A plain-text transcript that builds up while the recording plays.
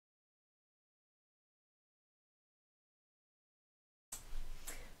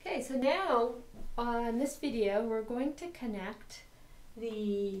Okay, so now in this video we're going to connect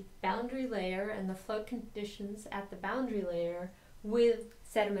the boundary layer and the flow conditions at the boundary layer with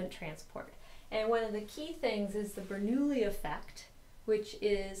sediment transport. And one of the key things is the Bernouli effect, which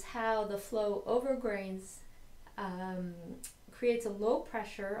is how the flow over grains creates a low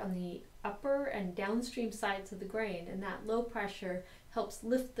pressure on the upper and downstream sides of the grain, and that low pressure helps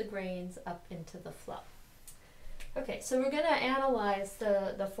lift the grains up into the flow. Okay, so we're going to analyze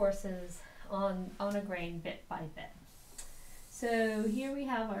the forces on a grain bit by bit. So here we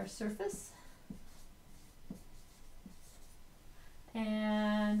have our surface,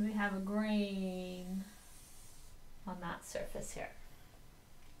 and we have a grain on that surface here.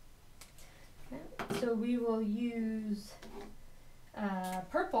 Okay, so we will use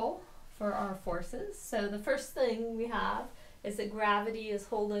purple for our forces. So the first thing we have is that gravity is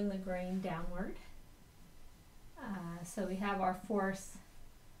holding the grain downward. So we have our force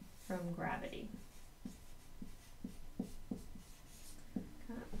from gravity.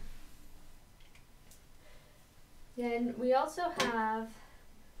 Okay. Then we also have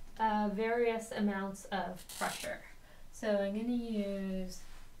various amounts of pressure. So I'm going to use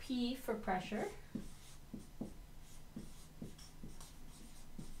P for pressure.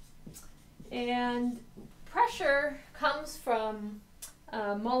 And pressure comes from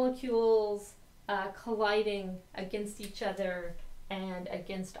molecules colliding against each other and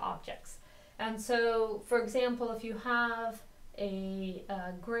against objects. And so, for example, if you have a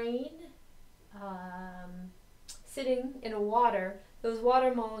grain sitting in a water, those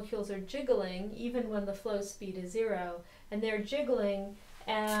water molecules are jiggling even when the flow speed is 0, and they're jiggling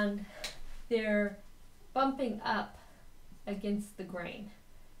and they're bumping up against the grain.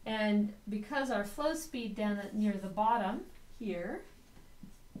 And because our flow speed down near the bottom here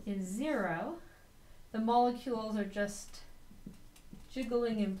is 0, the molecules are just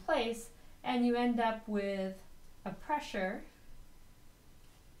jiggling in place, and you end up with a pressure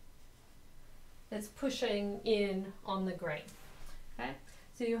that's pushing in on the grain. Okay,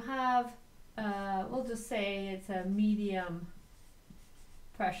 so you have, we'll just say it's a medium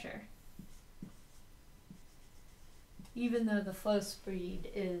pressure, even though the flow speed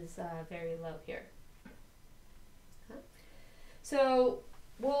is very low here. Okay. So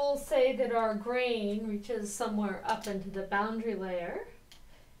we'll say that our grain reaches somewhere up into the boundary layer,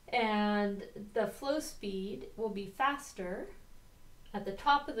 and the flow speed will be faster at the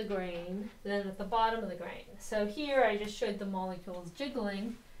top of the grain than at the bottom of the grain. So here I just showed the molecules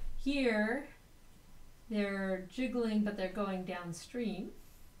jiggling. Here they're jiggling, but they're going downstream,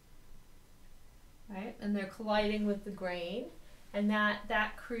 right? And they're colliding with the grain, and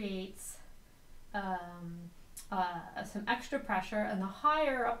that creates some extra pressure. And the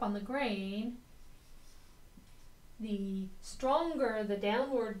higher up on the grain, the stronger the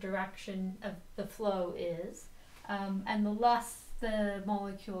downward direction of the flow is, and the less the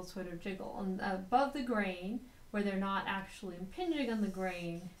molecules sort of jiggle. And above the grain, where they're not actually impinging on the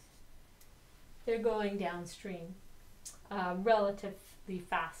grain, they're going downstream relatively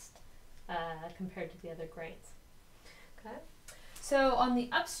fast compared to the other grains. Okay, so on the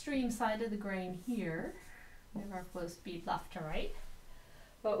upstream side of the grain here, we have our flow speed left to right.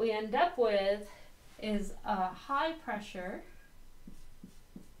 What we end up with is a high pressure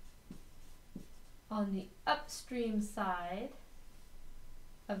on the upstream side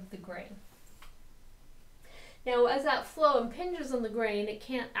of the grain. Now, as that flow impinges on the grain, it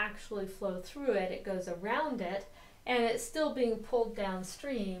can't actually flow through it. It goes around it, and it's still being pulled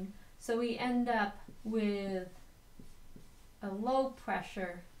downstream. So we end up with a low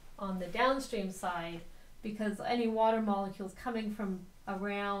pressure on the downstream side, because any water molecules coming from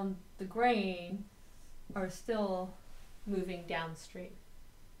around the grain are still moving downstream.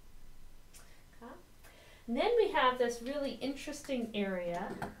 Okay. And then we have this really interesting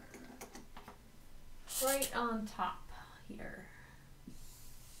area right on top here.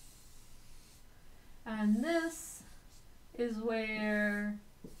 And this is where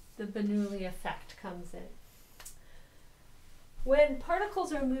the Bernoulli effect comes in. When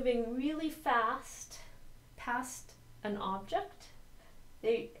particles are moving really fast past an object,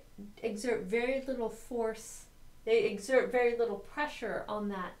 they exert very little force, they exert very little pressure on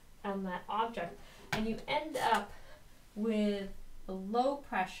that object, and you end up with a low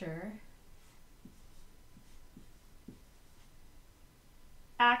pressure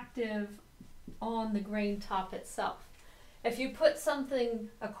active on the grain top itself. If you put something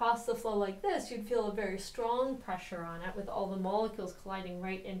across the flow like this, you'd feel a very strong pressure on it with all the molecules colliding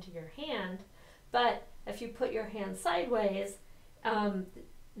right into your hand. But if you put your hand sideways,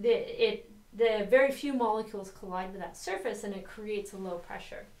 it the very few molecules collide with that surface, and it creates a low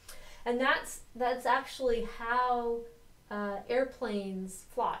pressure. And that's actually how airplanes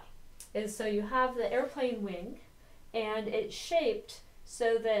fly. Is so you have the airplane wing, and it's shaped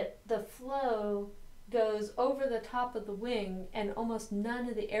so that the flow goes over the top of the wing, and almost none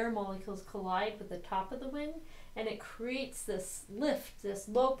of the air molecules collide with the top of the wing, and it creates this lift, this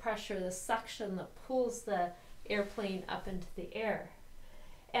low pressure, this suction that pulls the airplane up into the air.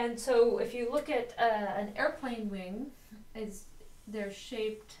 And so if you look at an airplane wing, they're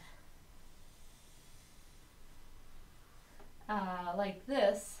shaped like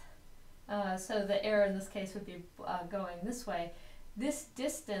this. So the air in this case would be going this way. This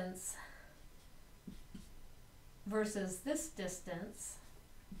distance versus this distance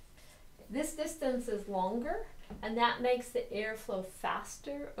is longer, and that makes the airflow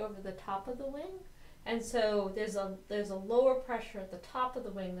faster over the top of the wing. And so there's a lower pressure at the top of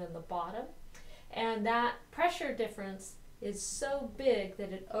the wing than the bottom, and that pressure difference is so big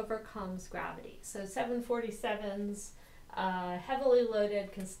that it overcomes gravity. So 747s, heavily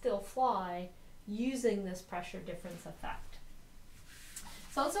loaded, can still fly using this pressure difference effect.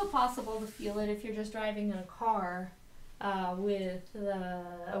 It's also possible to feel it if you're just driving in a car with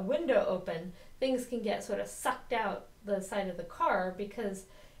a window open. Things can get sort of sucked out the side of the car because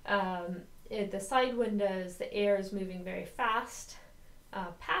the side windows, the air is moving very fast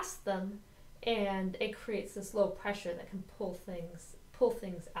past them, and it creates this low pressure that can pull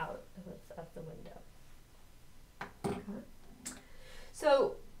things out of the window. Okay.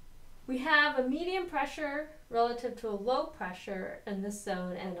 So we have a medium pressure relative to a low pressure in this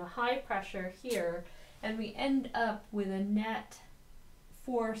zone and a high pressure here, and we end up with a net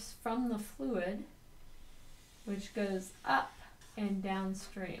force from the fluid which goes up and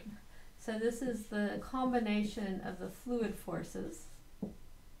downstream. So this is the combination of the fluid forces.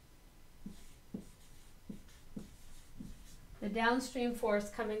 The downstream force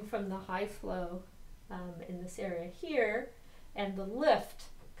coming from the high flow in this area here, and the lift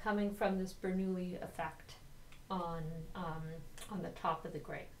coming from this Bernoulli effect on the top of the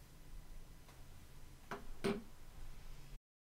grain.